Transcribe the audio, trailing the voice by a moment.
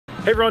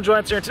Hey everyone, Joe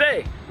Hansen here.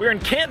 Today we're in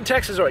Canton,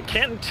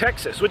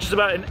 Texas, which is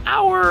about an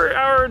hour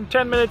and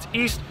 10 minutes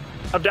east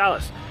of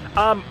Dallas.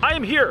 I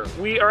am here.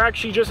 We are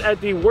actually just at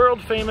the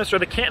world famous, or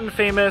the Canton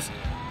famous,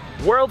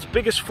 world's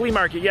biggest flea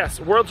market. Yes,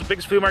 world's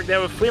biggest flea market. They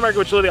have a flea market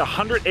which is literally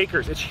 100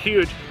 acres. It's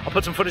huge. I'll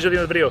put some footage at the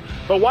end of the video.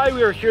 But why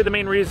we are here, the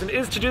main reason,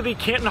 is to do the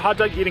Canton hot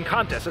dog eating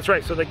contest. That's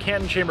right. So the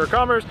Canton Chamber of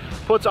Commerce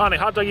puts on a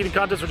hot dog eating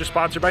contest, which is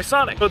sponsored by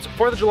Sonic. So it's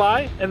 4th of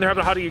July, and they're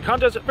having a hot dog eating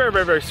contest.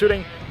 Very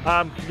suiting.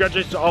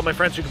 Congratulations to all my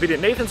friends who competed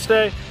at Nathan's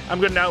today.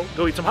 I'm gonna now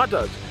go eat some hot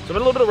dogs. So I'm in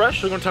a little bit of a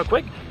rush, so I'm gonna talk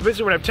quick.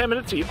 Basically, we're gonna have 10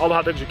 minutes to eat all the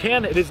hot dogs you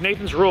can. It is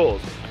Nathan's rules.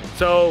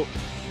 So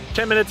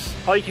 10 minutes,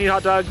 all you can eat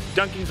hot dogs.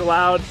 Dunking's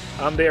allowed.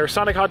 They are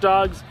Sonic hot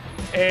dogs.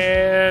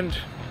 And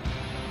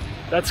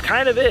that's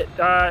kind of it.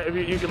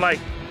 You can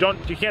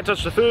you can't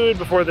touch the food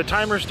before the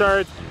timer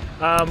starts.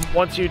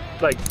 Once you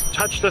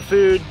touch the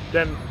food,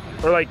 then,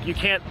 you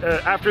can't,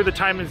 after the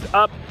time is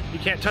up, you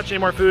can't touch any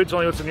more food. It's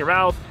only what's in your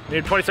mouth. You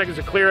need 20 seconds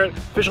to clear it.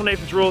 Official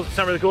Nathan's rules. It's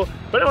not really cool.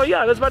 But anyway,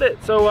 yeah, that's about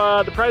it.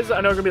 So the prizes, I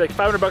know, are gonna be like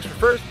 $500 for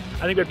first.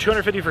 I think we have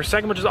 $250 for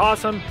second, which is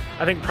awesome.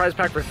 I think the prize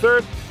pack for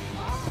third.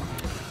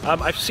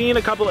 I've seen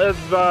a couple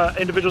of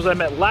individuals I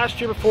met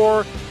last year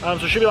before, so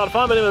it should be a lot of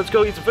fun. But anyway, let's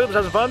go eat some food. Let's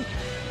have some fun.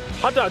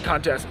 Hot dog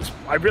contest.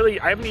 I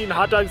haven't eaten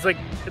hot dogs like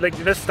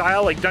this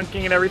style, like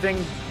dunking and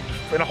everything,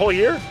 in a whole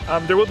year.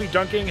 There will be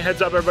dunking.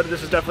 Heads up, everybody.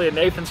 This is definitely a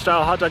Nathan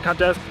style hot dog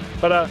contest.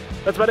 But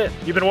that's about it.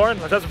 You've been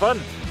warned. Let's have some fun.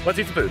 Let's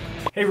eat some food.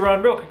 Hey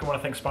everyone, real quick, I want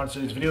to thank sponsor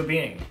of this video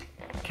being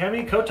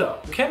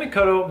Kamikoto.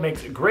 Kamikoto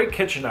makes great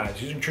kitchen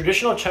knives using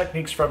traditional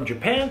techniques from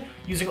Japan,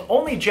 using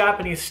only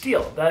Japanese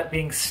steel, that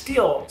being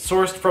steel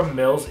sourced from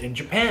mills in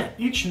Japan.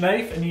 Each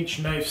knife and each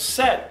knife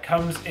set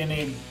comes in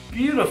a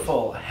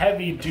beautiful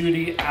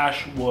heavy-duty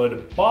ash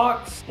wood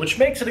box, which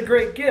makes it a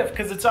great gift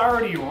because it's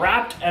already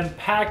wrapped and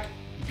packed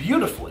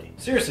beautifully.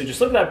 Seriously, just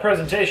look at that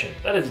presentation.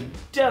 That is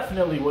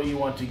definitely what you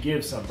want to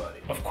give somebody.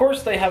 Of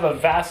course, they have a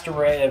vast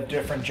array of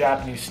different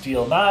Japanese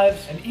steel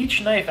knives, and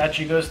each knife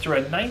actually goes through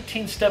a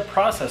 19-step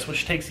process,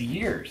 which takes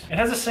years. It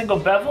has a single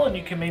bevel, and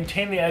you can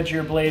maintain the edge of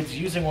your blades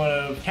using one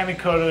of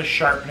Kamikoto's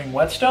sharpening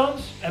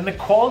whetstones, and the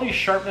quality,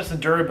 sharpness,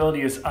 and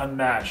durability is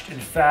unmatched.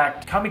 In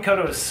fact,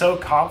 Kamikoto is so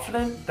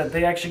confident that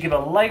they actually give a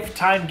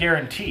lifetime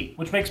guarantee,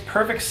 which makes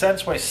perfect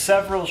sense why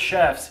several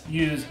chefs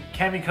use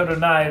Kamikoto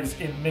knives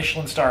in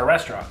Michelin star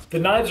restaurants. The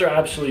knives are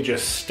absolutely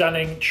just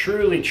stunning,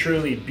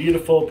 truly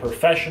beautiful,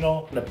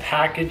 professional. The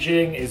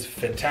packaging is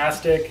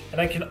fantastic, and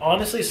I can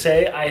honestly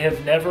say I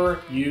have never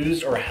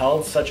used or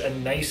held such a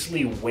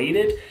nicely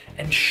weighted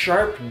and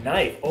sharp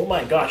knife. Oh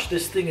my gosh,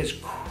 this thing is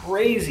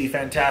crazy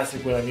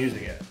fantastic when I'm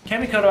using it.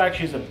 Kamikoto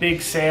actually has a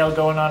big sale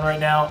going on right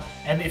now,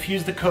 and if you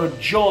use the code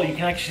JOEL, you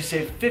can actually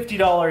save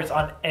 $50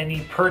 on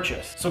any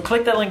purchase. So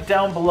click that link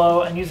down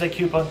below and use that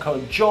coupon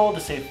code JOEL to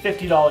save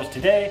 $50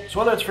 today. So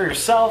whether it's for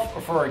yourself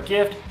or for a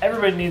gift,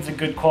 everybody needs a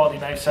good quality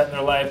knife set in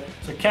their life,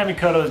 so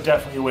Kamikoto is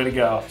definitely the way to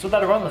go. So with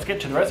that, everyone, let's get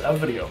to the rest of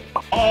the video.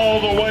 All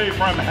the way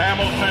from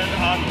Hamilton,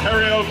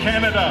 Ontario,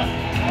 Canada,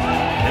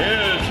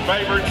 his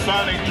favorite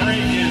Sonic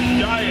drink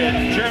is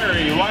Diet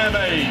Cherry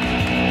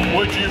Lemonade.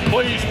 Would you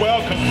please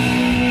welcome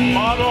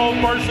Model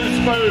versus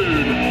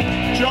Food,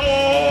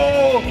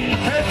 Joel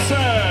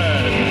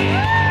Hansen.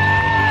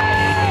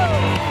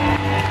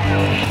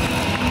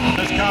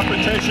 This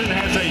competition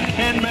has a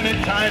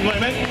 10-minute time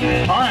limit.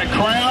 All right,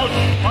 crowd,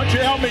 why don't you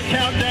help me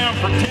count down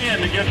from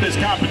 10 to get this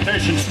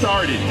competition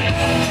started?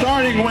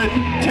 Starting with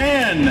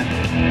 10,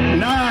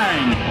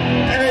 9,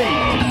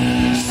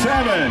 8,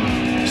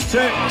 7,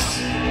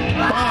 6,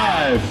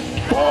 5,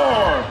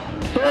 4,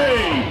 3,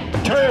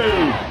 2,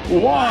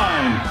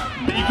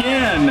 1,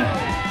 begin.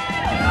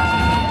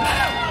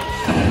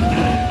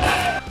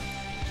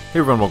 Hey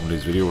everyone, welcome to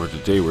this video where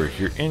today we're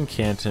here in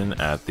Canton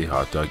at the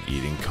hot dog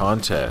eating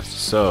contest.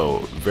 So,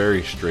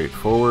 very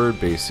straightforward.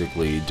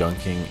 Basically,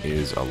 dunking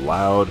is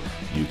allowed.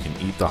 You can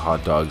eat the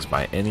hot dogs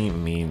by any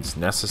means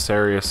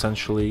necessary,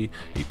 essentially.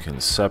 You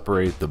can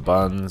separate the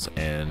buns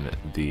and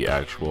the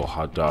actual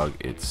hot dog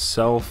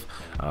itself.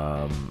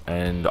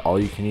 And all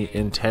you can eat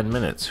in 10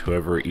 minutes.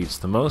 Whoever eats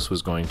the most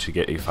was going to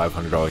get a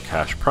 $500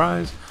 cash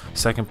prize.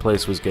 Second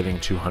place was getting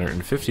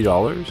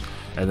 $250.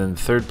 And then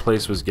third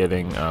place was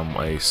getting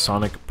a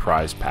Sonic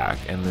prize pack,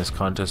 and this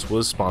contest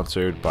was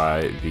sponsored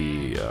by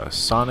the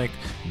Sonic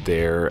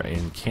there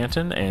in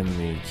Canton and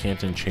the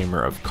Canton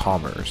Chamber of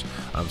Commerce.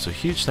 So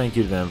huge thank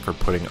you to them for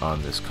putting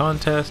on this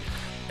contest.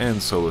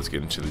 And so let's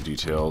get into the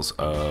details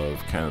of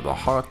kind of the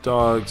hot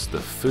dogs,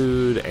 the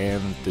food,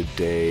 and the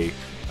day,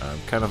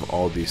 kind of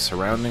all the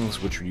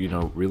surroundings, which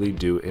really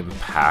do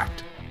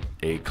impact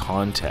a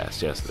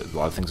contest. Yes, a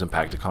lot of things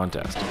impact a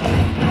contest.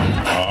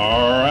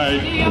 All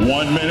right,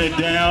 1 minute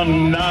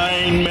down,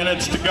 9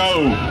 minutes to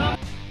go.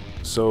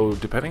 So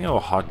depending how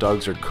hot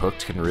dogs are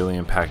cooked can really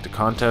impact a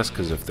contest,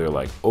 because if they're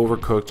like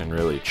overcooked and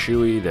really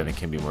chewy, then it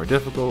can be more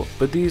difficult.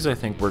 But these, I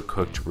think, were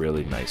cooked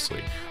really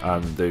nicely.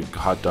 The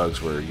hot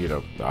dogs were, you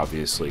know,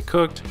 obviously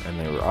cooked, and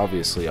they were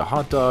obviously a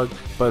hot dog,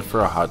 but for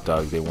a hot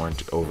dog they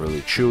weren't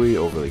overly chewy,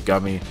 overly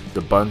gummy.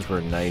 The buns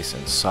were nice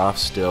and soft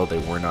still, they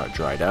were not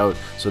dried out,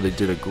 so they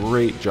did a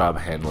great job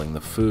handling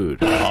the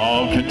food.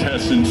 All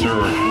contestants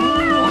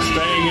are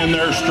staying in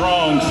there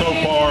strong so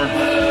far.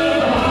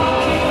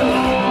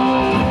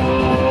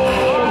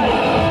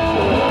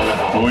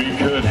 We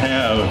could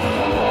have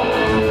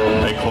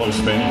a close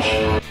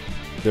finish.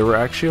 There were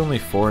actually only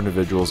 4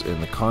 individuals in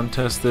the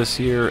contest this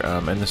year,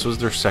 and this was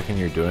their second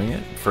year doing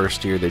it.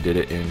 First year they did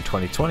it in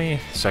 2020,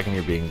 second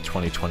year being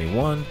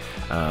 2021,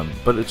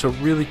 but it's a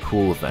really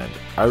cool event.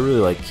 I really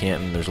like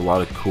Canton. There's a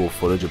lot of cool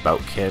footage about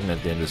Canton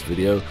at the end of this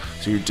video,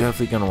 so you're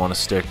definitely going to want to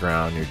stick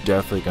around. You're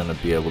definitely going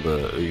to be able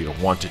to, you know,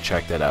 want to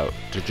check that out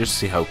to just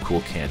see how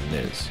cool Canton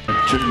is.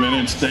 2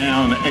 minutes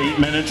down, 8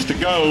 minutes to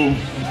go.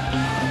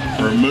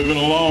 We're moving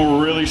along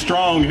really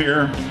strong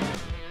here.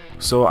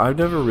 So I've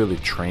never really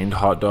trained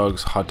hot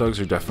dogs. Hot dogs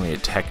are definitely a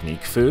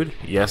technique food.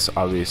 Yes,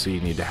 obviously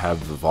you need to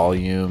have the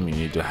volume, you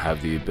need to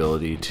have the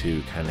ability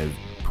to kind of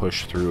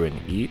push through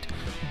and eat,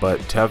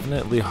 but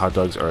definitely hot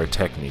dogs are a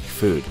technique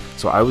food.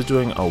 So I was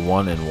doing a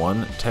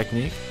 1-in-1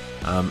 technique,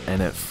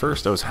 and at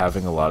first I was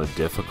having a lot of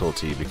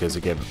difficulty because,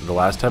 again, the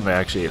last time I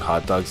actually ate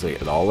hot dogs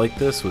at all like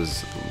this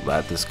was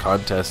at this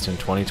contest in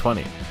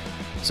 2020.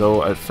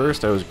 So at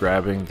first I was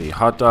grabbing the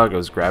hot dog, I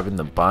was grabbing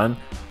the bun,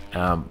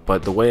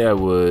 but the way I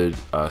would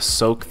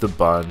soak the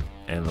bun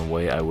and the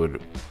way I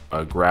would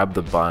grab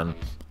the bun,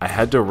 I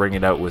had to wring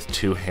it out with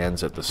 2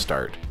 hands at the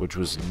start, which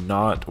was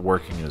not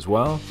working as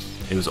well.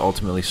 It was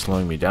ultimately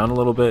slowing me down a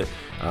little bit,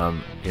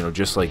 you know,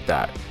 just like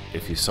that,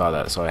 if you saw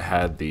that. So I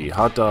had the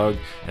hot dog,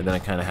 and then I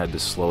kind of had to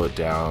slow it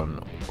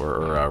down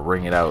or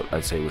wring it out,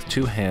 I'd say, with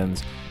 2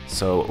 hands,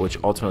 so which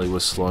ultimately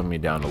was slowing me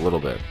down a little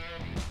bit.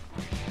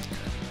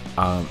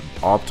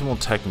 Optimal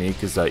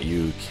technique is that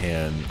you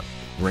can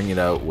wring it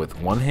out with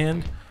 1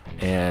 hand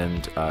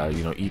and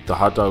you know, eat the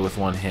hot dog with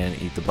 1 hand,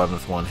 eat the bun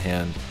with 1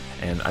 hand,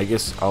 and I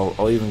guess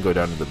I'll even go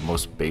down to the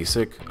most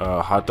basic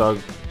hot dog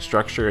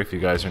structure if you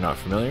guys are not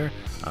familiar.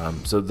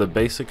 So the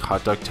basic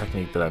hot dog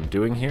technique that I'm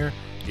doing here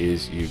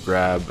is you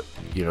grab,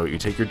 you know, you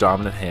take your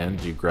dominant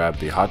hand, you grab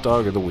the hot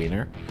dog or the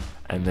wiener,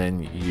 and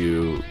then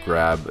you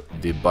grab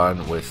the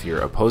bun with your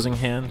opposing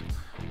hand.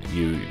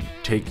 You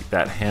take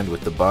that hand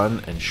with the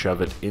bun and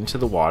shove it into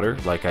the water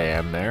like I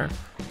am there,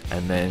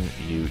 and then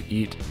you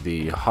eat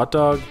the hot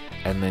dog,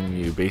 and then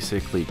you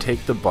basically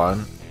take the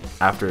bun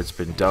after it's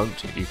been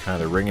dunked. You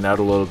kind of wring it out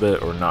a little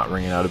bit or not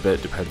wring it out a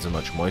bit, depends on how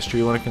much moisture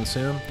you want to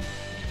consume,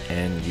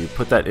 and you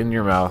put that in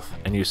your mouth,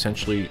 and you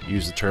essentially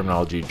use the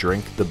terminology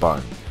drink the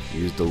bun.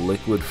 You use the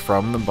liquid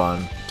from the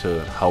bun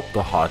to help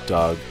the hot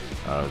dog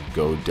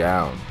go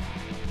down.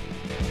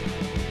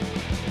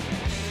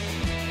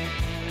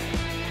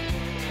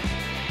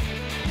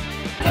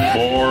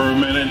 Four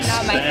minutes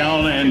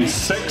down and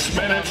 6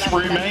 minutes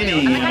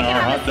remaining in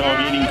our hot dog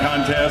eating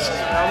contest.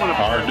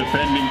 Our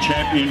defending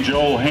champion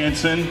Joel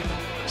Hansen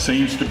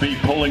seems to be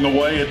pulling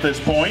away at this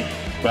point,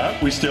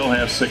 but we still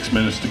have 6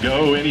 minutes to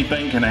go.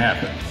 Anything can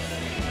happen.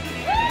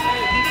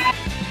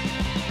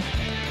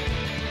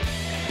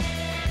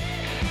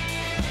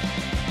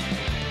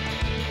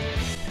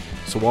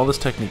 So while this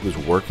technique was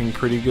working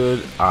pretty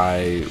good,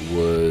 I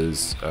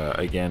was,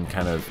 again,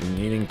 kind of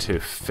needing to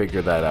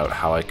figure that out,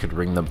 how I could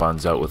wring the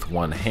buns out with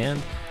 1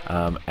 hand.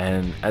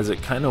 And as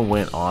it kind of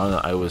went on,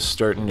 I was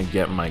starting to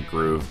get my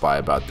groove by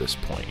about this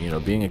point. You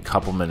know, being a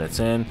couple minutes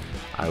in,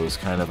 I was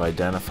kind of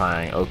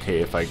identifying,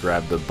 okay, if I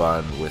grab the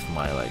bun with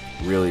my, like,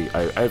 really,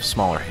 I have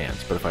smaller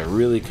hands, but if I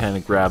really kind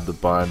of grab the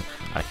bun,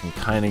 I can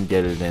kind of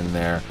get it in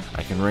there.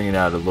 I can wring it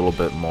out a little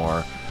bit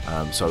more.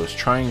 So I was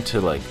trying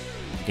to, like,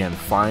 again,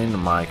 find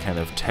my kind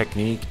of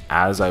technique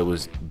as I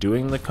was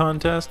doing the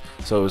contest.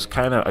 So it was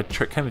kind of, I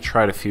kind of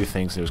tried a few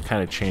things, and it was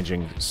kind of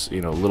changing,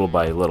 you know, little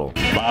by little.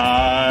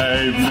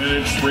 5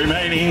 minutes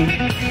remaining.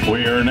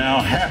 We are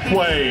now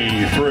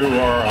halfway through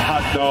our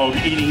hot dog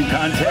eating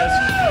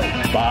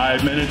contest.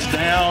 5 minutes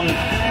down,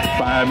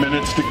 5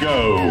 minutes to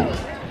go.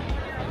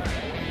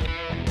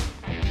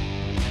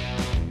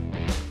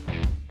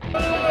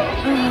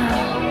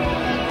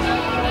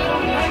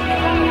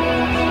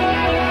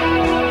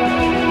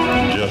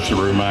 Just a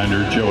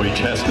reminder, Joey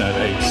Chestnut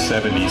ate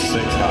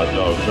 76 hot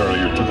dogs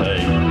earlier today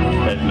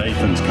at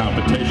Nathan's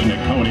competition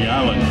at Coney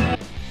Island.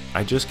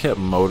 I just kept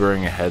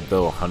motoring ahead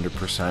though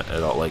 100%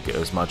 at all, like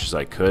as much as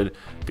I could,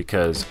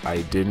 because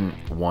I didn't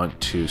want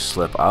to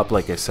slip up.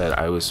 Like I said,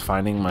 I was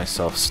finding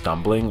myself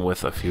stumbling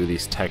with a few of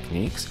these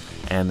techniques,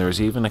 and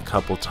there's even a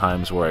couple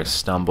times where I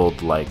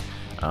stumbled, like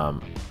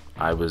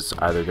I was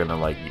either gonna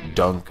like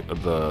dunk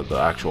the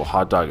actual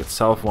hot dog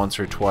itself once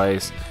or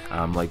twice,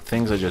 like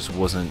things I just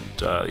wasn't,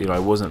 you know, I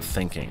wasn't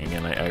thinking.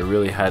 Again, I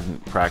really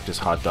hadn't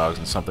practiced hot dogs,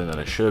 and something that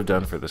I should have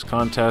done for this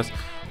contest.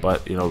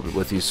 But you know,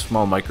 with these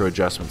small micro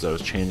adjustments, I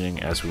was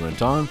changing as we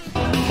went on.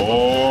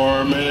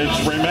 4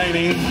 minutes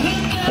remaining.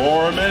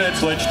 4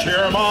 minutes. Let's cheer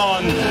them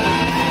on.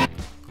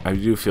 I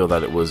do feel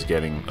that it was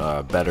getting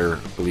better,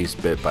 at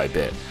least bit by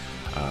bit.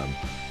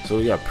 So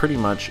yeah, pretty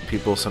much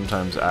people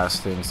sometimes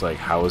ask things like,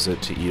 how is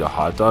it to eat a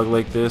hot dog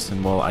like this?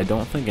 And well, I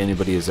don't think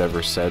anybody has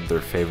ever said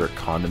their favorite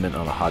condiment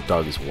on a hot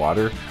dog is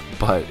water,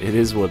 but it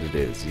is what it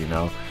is, you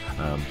know?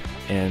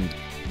 And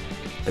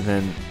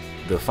then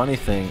the funny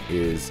thing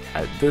is,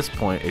 at this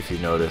point, if you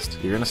noticed,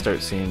 you're gonna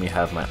start seeing me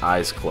have my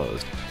eyes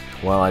closed.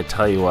 Well, I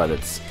tell you what,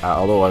 it's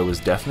although I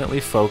was definitely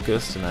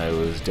focused and I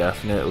was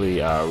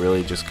definitely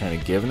really just kind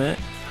of giving it,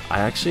 I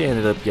actually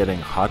ended up getting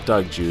hot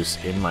dog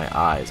juice in my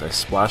eyes. I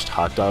splashed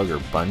hot dog or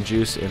bun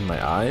juice in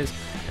my eyes,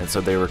 and so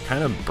they were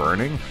kind of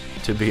burning,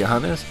 to be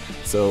honest.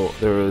 So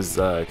there was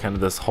kind of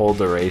this whole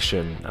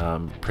duration,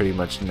 pretty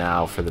much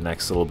now for the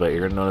next little bit.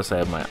 You're gonna notice I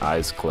have my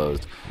eyes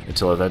closed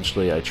until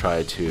eventually I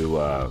try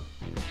to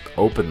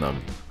open them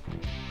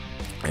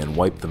and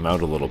wipe them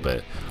out a little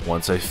bit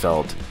once I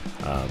felt,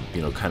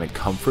 you know, kind of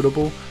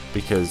comfortable,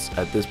 because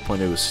at this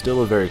point it was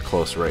still a very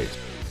close race.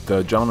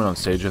 The gentlemen on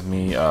stage with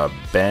me,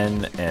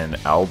 Ben and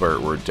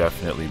Albert, were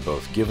definitely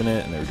both giving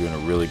it, and they were doing a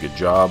really good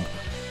job.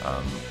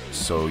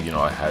 So you know,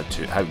 I had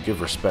to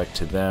give respect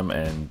to them,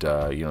 and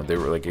you know, they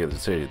were, like I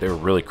say, they were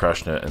really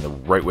crushing it, and they're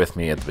right with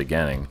me at the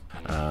beginning.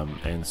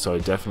 And so I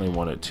definitely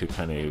wanted to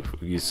kind of,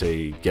 you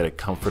say, get a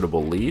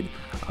comfortable lead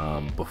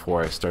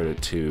before I started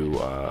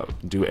to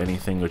do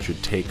anything which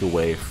would take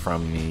away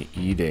from me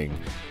eating.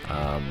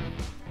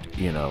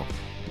 You know,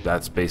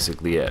 that's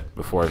basically it.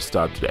 Before I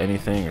stopped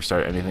anything or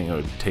started anything that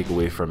would take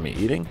away from me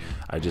eating,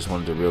 I just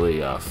wanted to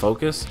really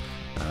focus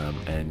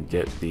and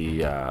get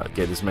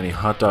as many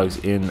hot dogs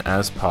in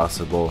as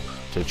possible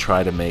to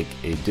try to make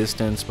a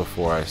distance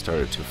before I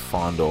started to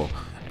fondle,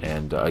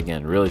 and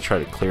again, really try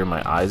to clear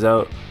my eyes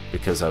out,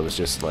 because I was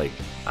just like,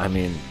 I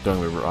mean,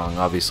 don't get me wrong,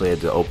 obviously I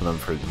had to open them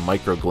for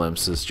micro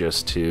glimpses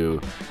just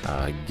to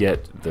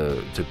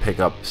pick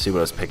up, see what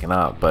I was picking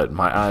up, but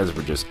my eyes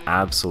were just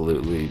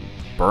absolutely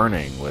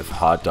burning with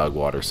hot dog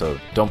water. So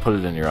don't put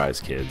it in your eyes,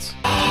 kids.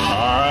 All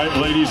right,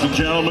 ladies and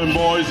gentlemen,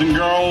 boys and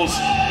girls,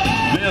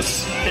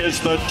 this is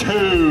the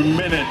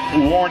 2-minute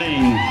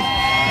warning.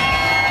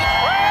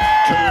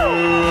 2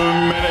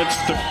 minutes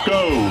to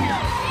go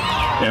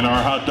in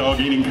our hot dog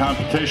eating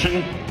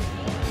competition.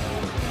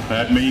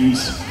 That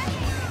means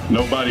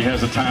nobody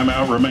has a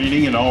timeout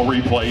remaining, and all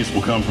replays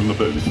will come from the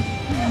booth.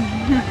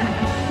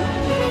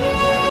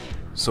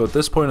 So at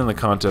this point in the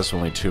contest,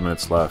 only 2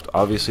 minutes left.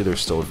 Obviously,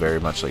 there's still very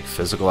much like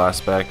physical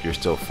aspect. You're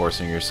still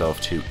forcing yourself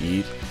to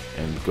eat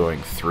and going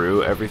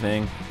through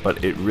everything,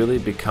 but it really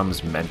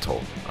becomes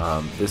mental.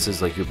 This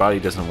is like, your body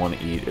doesn't want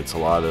to eat. It's a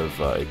lot of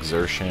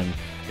exertion.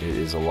 It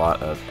is a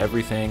lot of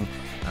everything.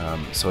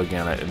 So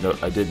again,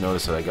 I did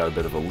notice that I got a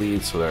bit of a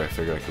lead, so that I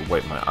figured I could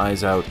wipe my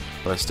eyes out,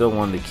 but I still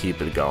wanted to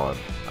keep it going.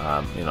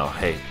 You know,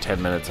 hey,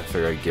 10 minutes, I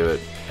figured I'd give it,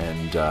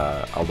 and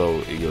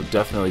although, you know,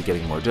 definitely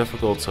getting more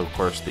difficult, so of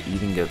course the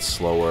eating gets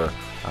slower,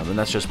 and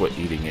that's just what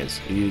eating is.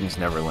 Eating's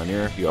never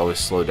linear. You always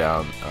slow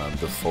down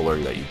the fuller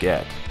that you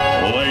get.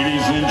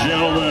 Ladies and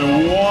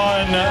gentlemen,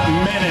 1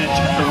 minute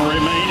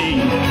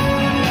remaining,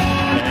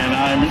 and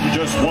I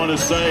just want to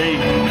say,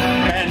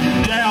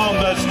 and down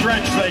the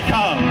stretch they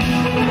come.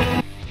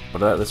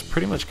 But that's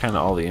pretty much kind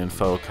of all the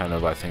info, kind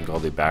of, I think, all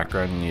the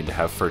background you need to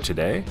have for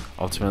today.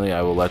 Ultimately,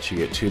 I will let you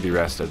get to the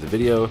rest of the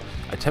video.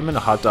 A 10-minute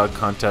hot dog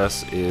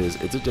contest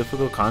it's a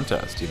difficult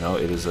contest. You know,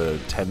 it is a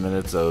 10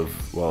 minutes of,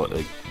 well,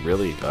 like,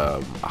 really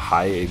a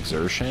high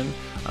exertion,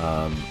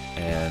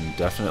 and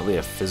definitely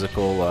a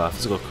physical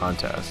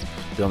contest.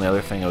 The only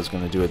other thing I was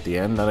going to do at the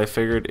end that I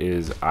figured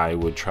is I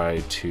would try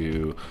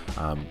to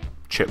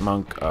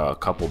chipmunk a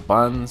couple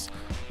buns,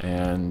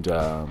 and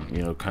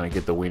you know, kind of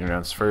get the wiener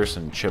downs first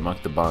and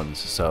chipmunk the buns.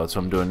 So that's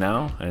what I'm doing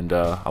now, and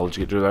I'll let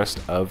you get to the rest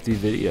of the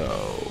video.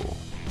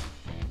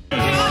 Get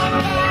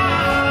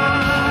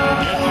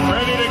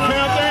ready to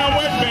count down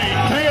with me.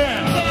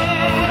 10, 9,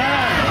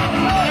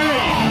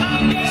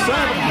 8,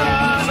 7,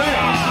 6,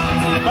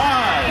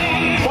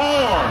 5,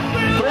 4,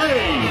 3,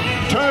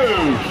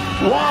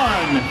 2,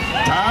 1.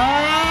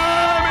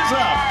 Time is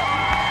up.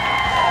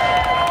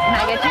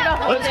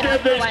 Let's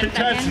give these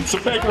contestants a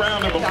big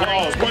round of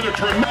applause. What a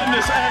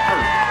tremendous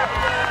effort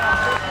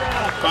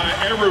by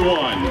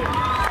everyone.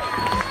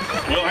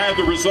 We'll have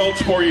the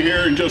results for you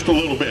here in just a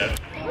little bit.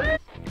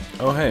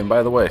 Oh hey, and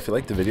by the way, if you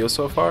liked the video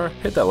so far,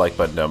 hit that like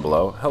button down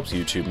below. It helps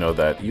YouTube know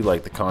that you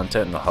like the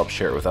content, and it'll help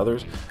share it with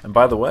others. And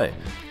by the way,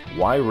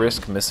 why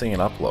risk missing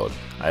an upload?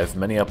 I have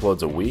many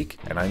uploads a week,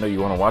 and I know you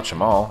want to watch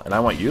them all, and I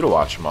want you to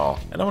watch them all,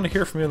 and I want to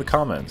hear from you in the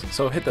comments.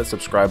 So hit that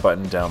subscribe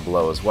button down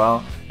below as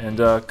well, and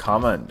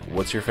comment,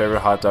 what's your favorite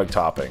hot dog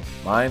topping?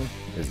 Mine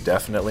is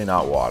definitely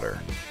not water.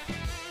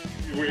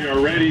 We are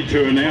ready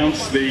to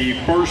announce the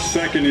first,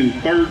 second, and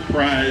third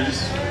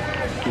prize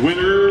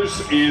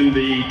Winners in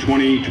the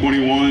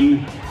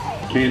 2021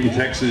 Canton,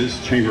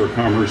 Texas Chamber of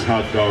Commerce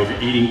Hot Dog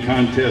Eating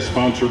Contest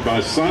sponsored by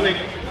Sonic.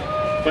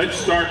 Let's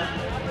start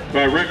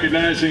by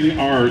recognizing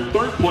our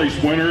third place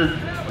winner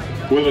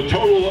with a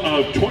total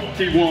of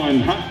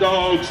 21 hot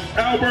dogs,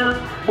 Albert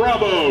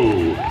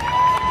Bravo.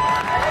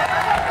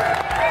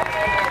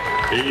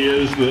 He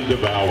is the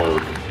devourer.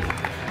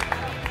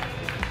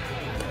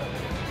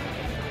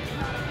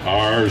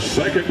 Our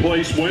second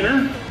place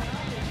winner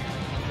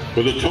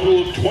with a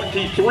total of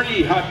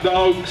 23 hot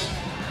dogs,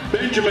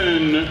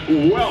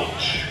 Benjamin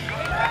Welch.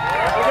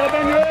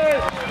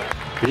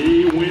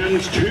 He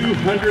wins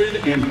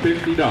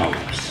 $250.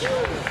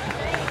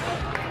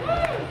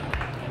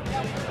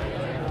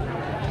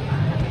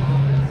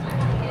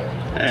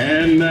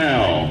 And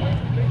now,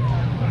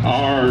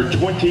 our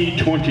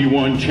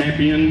 2021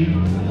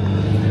 champion,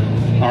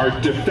 our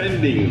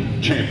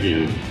defending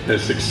champion,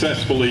 has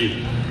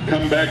successfully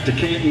come back to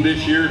Canton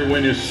this year to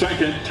win his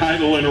second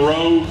title in a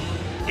row,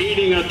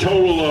 eating a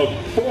total of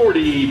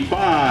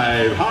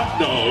 45 hot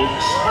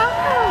dogs.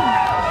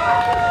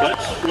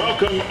 Let's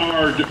welcome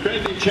our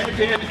defending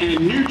champion and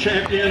new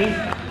champion,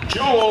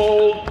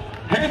 Joel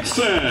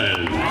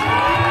Hansen.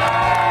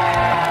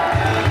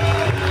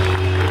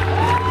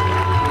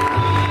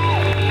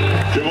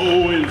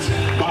 Joel wins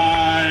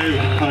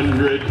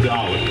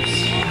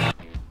 $500.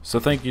 So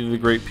thank you to the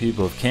great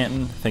people of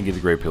Canton, thank you to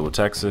the great people of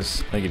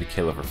Texas, thank you to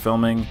Kayla for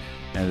filming,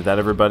 and to that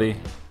everybody,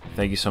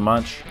 thank you so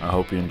much. I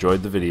hope you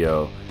enjoyed the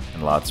video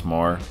and lots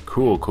more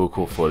cool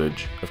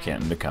footage of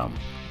Canton to come.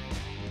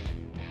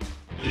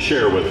 To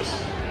share with us.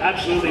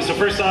 Absolutely. So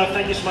first off,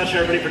 thank you so much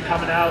everybody for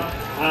coming out.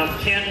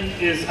 Canton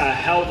is a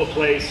hell of a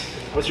place.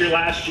 I was here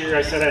last year.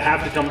 I said I'd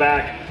have to come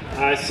back.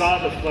 I saw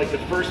the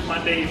first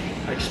Monday.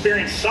 I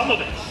experienced some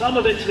of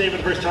it today for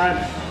the first time.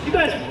 You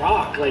guys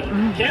rock.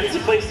 Canton's a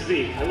place to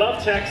be. I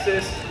love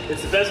Texas.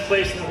 It's the best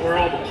place in the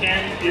world.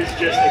 Canton is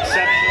just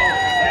exceptional.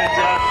 And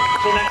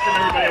until next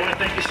time, everybody, I want to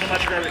thank you so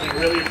much for everything. I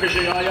really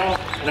appreciate all y'all,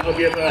 and I hope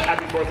you have a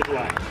happy 4th of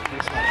July.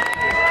 Thanks so much.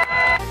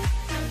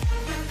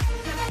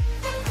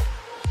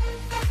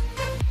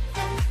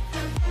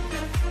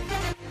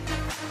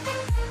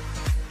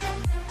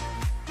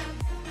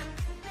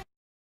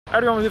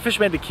 Alright everyone, we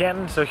officially made the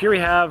Canton. So here we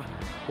have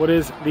what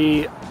is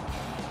the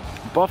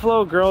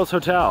Buffalo Girls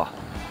Hotel.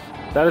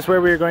 That is where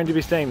we are going to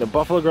be staying, the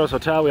Buffalo Girls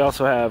Hotel. We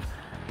also have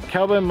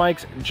Cowboy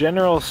Mike's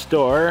General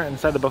Store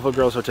inside the Buffalo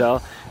Girls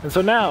Hotel. And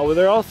so now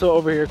they're also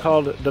over here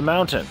called the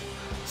Mountain.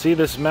 See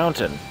this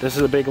mountain? This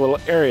is a big little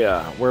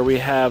area where we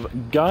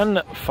have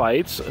gun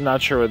fights.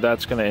 Not sure what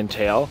that's going to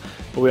entail.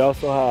 But we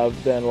also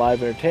have then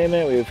live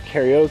entertainment. We have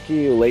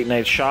karaoke, late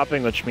night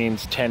shopping, which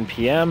means 10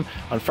 p.m.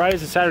 on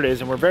Fridays and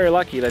Saturdays. And we're very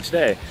lucky that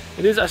today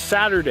it is a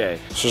Saturday.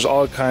 So there's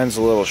all kinds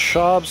of little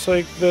shops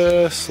like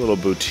this, little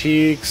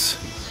boutiques,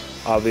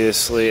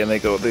 obviously, and they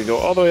go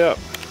all the way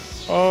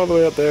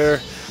up there.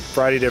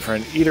 Variety of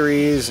different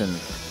eateries and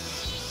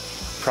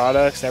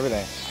products and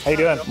everything. How you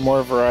doing?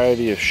 More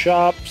variety of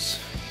shops.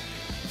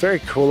 Very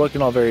cool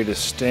looking, all very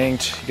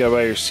distinct. You gotta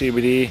buy your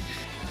CBD.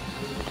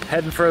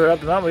 Heading further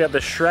up the mountain, we got the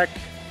Shrek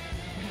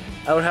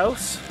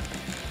Outhouse.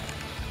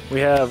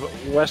 We have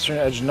Western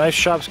Edge knife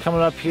shops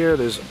coming up here.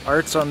 There's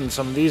arts on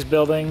some of these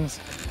buildings.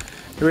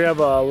 Here we have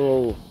a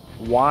little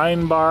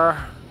wine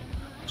bar,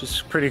 which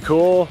is pretty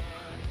cool.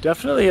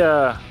 Definitely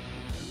a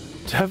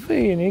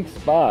unique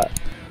spot.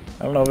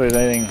 I don't know if there's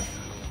anything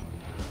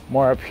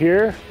more up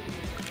here.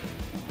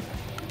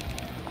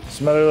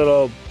 Some other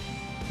little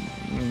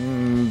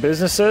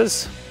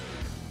businesses.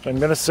 I'm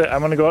gonna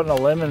go out on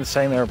a limb and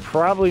saying they're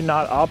probably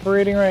not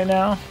operating right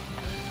now.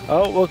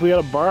 Oh, look, we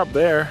got a bar up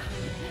there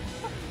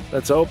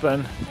that's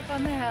open. Up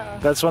on the hill.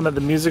 That's one that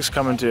the music's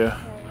coming to.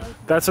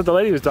 That's what the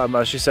lady was talking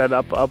about. She said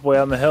up way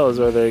on the hill is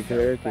where they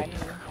karaoke.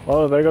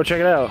 Well, better go check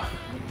it out.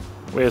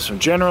 We have some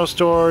general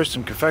stores,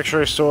 some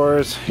confectionery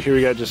stores. Here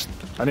we got I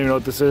don't even know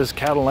what this is,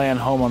 Cattle Land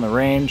Home on the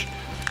Range.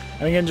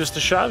 And again, just the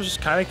shops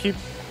just kind of keep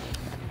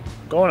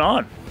going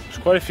on. There's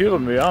quite a few of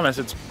them, to be honest.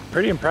 It's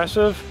pretty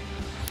impressive.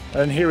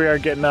 And here we are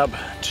getting up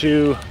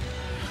to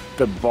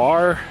the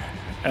bar,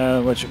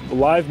 which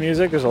live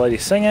music, there's a lady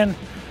singing.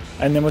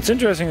 And then what's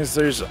interesting is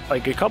there's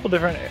like a couple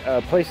different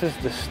places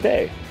to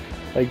stay.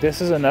 Like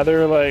this is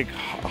another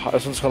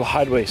this one's called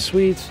Hideaway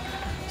Suites.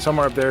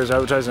 Somewhere up there is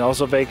advertising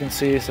also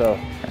vacancy, so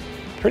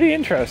pretty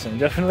interesting.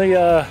 Definitely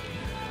a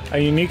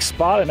unique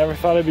spot I never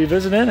thought I'd be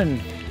visiting,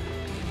 and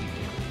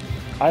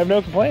I have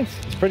no complaints.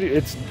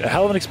 It's a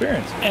hell of an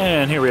experience.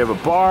 And here we have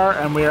a bar,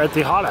 and we are at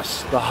the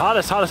hottest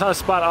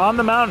spot on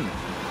the mountain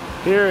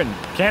here in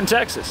Canton,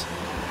 Texas.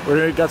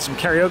 We've got some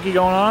karaoke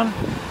going on.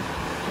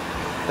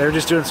 They're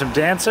just doing some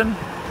dancing.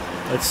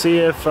 Let's see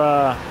if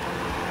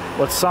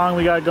what song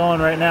we got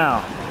going right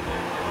now.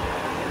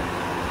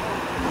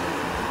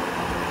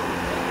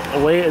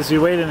 Wait as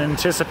you wait in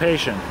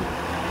anticipation.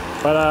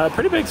 But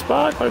pretty big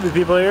spot, quite a few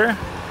people here.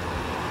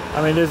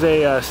 I mean, it is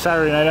a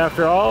Saturday night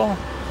after all.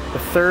 The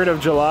 3rd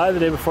of July, the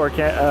day before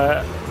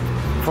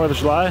 4th of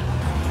July.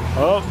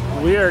 Oh,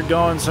 we are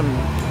going some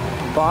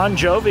Bon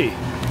Jovi.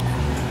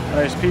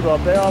 There's people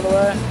up there all the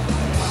way.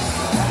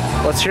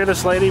 Let's hear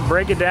this lady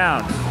break it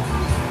down.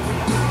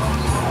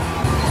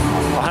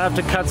 I'll have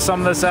to cut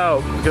some of this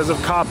out because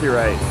of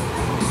copyright.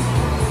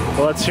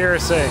 But let's hear her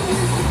sing.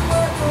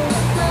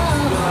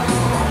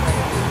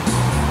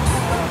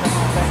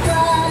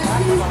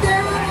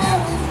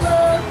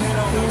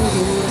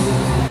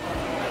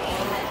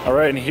 All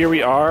right, and here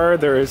we are.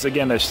 There's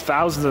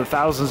thousands and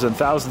thousands and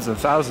thousands and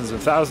thousands and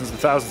thousands and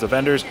thousands of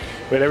vendors.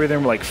 We had everything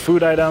from like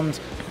food items.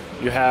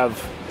 You have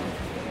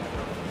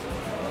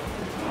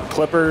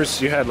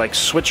clippers, you had like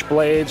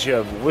switchblades, you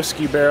have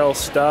whiskey barrel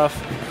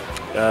stuff.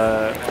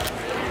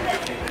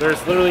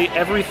 There's literally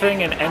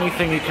everything and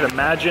anything you can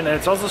imagine, and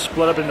it's also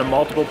split up into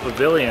multiple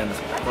pavilions.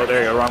 Oh,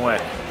 there you go, wrong way.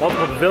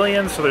 Multiple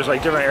pavilions, so there's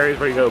like different areas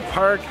where you go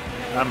park,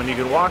 and you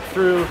can walk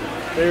through.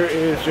 There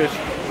is just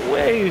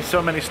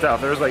so many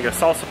stuff. There's like a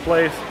salsa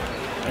place,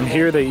 and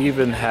here they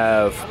even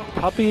have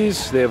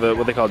puppies. They have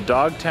what they call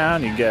Dog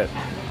Town. You can get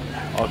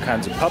all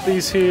kinds of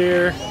puppies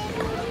here.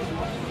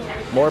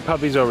 More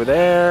puppies over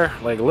there.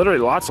 Like literally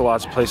lots of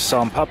places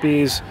selling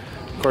puppies.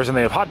 Of course, and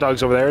they have hot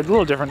dogs over there. A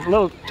little different,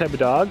 little type of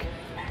dog.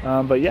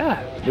 But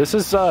yeah, this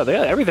is they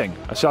got everything.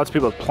 I see lots of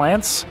people with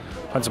plants,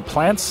 find some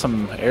plants,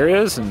 some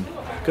areas, and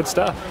good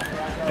stuff.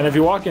 And if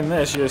you walk in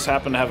this, you just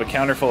happen to have a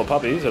counter full of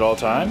puppies at all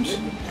times,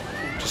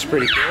 which is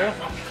pretty cool.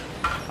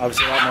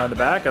 Obviously, a lot more in the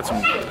back. Got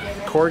some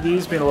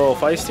corgis being a little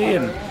feisty,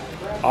 and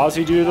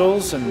Aussie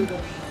doodles, and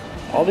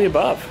all the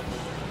above.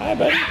 Hi,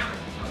 buddy.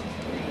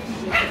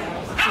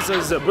 This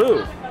is a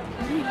Zaboo.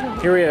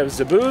 Here we have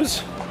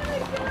Zaboos.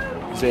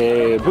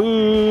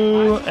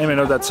 Zaboo. Anyone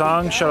know that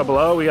song? Shut Up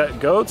Below. We got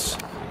goats.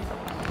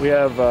 We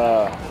have,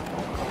 I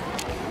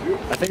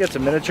think it's a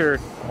miniature,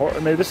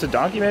 maybe this is a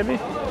donkey, maybe?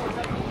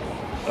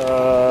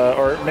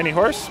 Or mini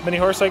horse,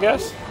 I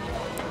guess.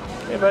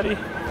 Hey, buddy.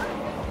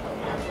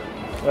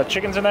 Got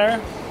chickens in there.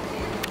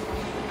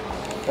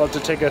 We'll have to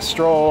take a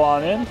stroll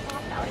on in.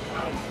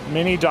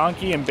 Mini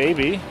donkey and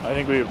baby. I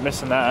think we were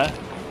missing that.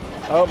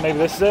 Oh, maybe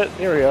this is it.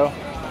 Here we go.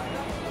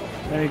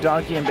 Mini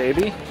donkey and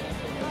baby.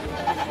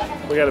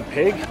 We got a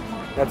pig.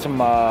 Got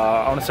some,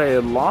 I want to say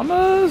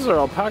llamas or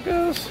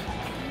alpacas.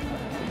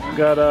 We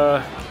got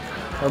oh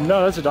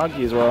no, that's a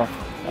donkey as well.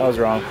 I was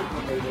wrong.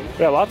 We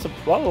got a lot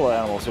of little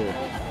animals here.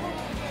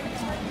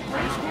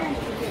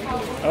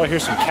 Oh,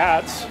 here's some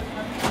cats.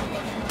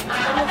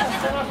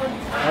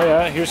 Oh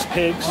yeah, here's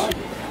pigs.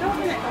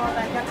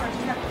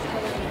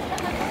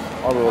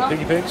 All the little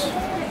piggy pigs.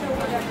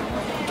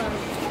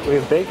 We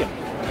have bacon.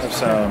 We have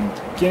some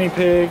guinea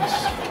pigs.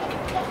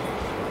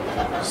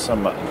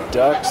 Some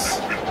ducks.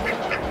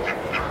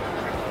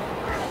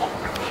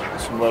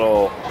 Some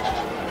little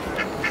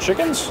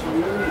chickens.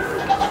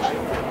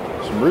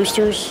 Some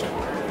roosters.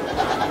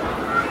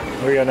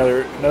 We got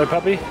another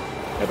puppy.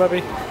 Hey,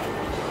 puppy.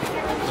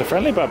 It's a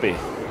friendly puppy.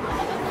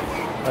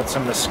 Got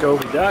some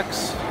Muscovy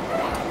ducks.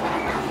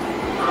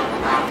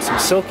 Some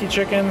silky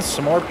chickens.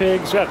 Some more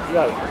pigs.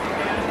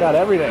 Got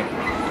everything.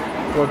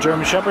 Little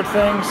German Shepherd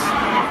things.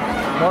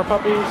 More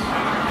puppies.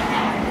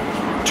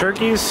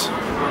 Turkeys.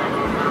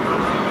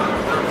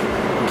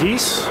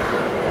 Geese.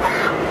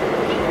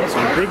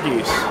 Some big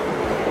geese.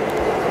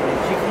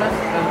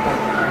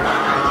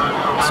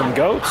 Some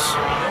goats.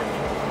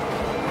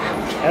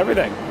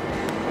 Everything.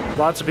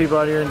 Lots of people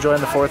out here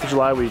enjoying the 4th of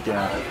July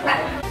weekend.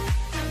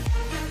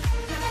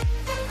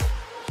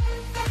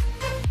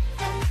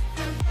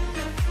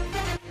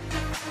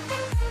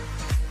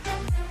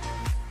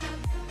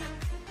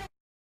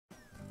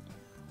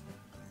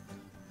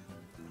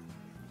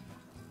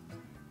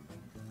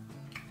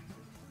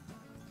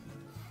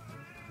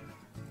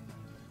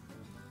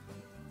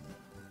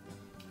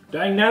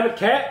 Dang nabbit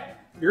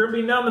cat, you're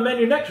gonna be down the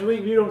menu next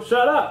week if you don't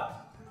shut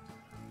up.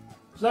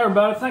 So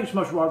everybody, thanks so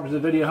much for watching the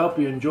video. Hope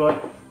you enjoyed.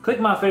 Click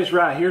my face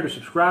right here to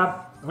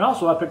subscribe. And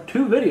also I picked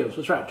 2 videos.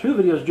 That's right, 2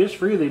 videos just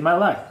for you that you might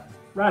like.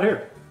 Right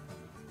here.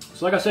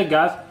 So like I said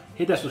guys,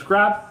 hit that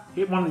subscribe,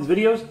 hit one of these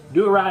videos,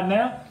 do it right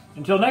now.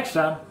 Until next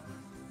time,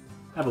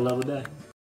 have a lovely day.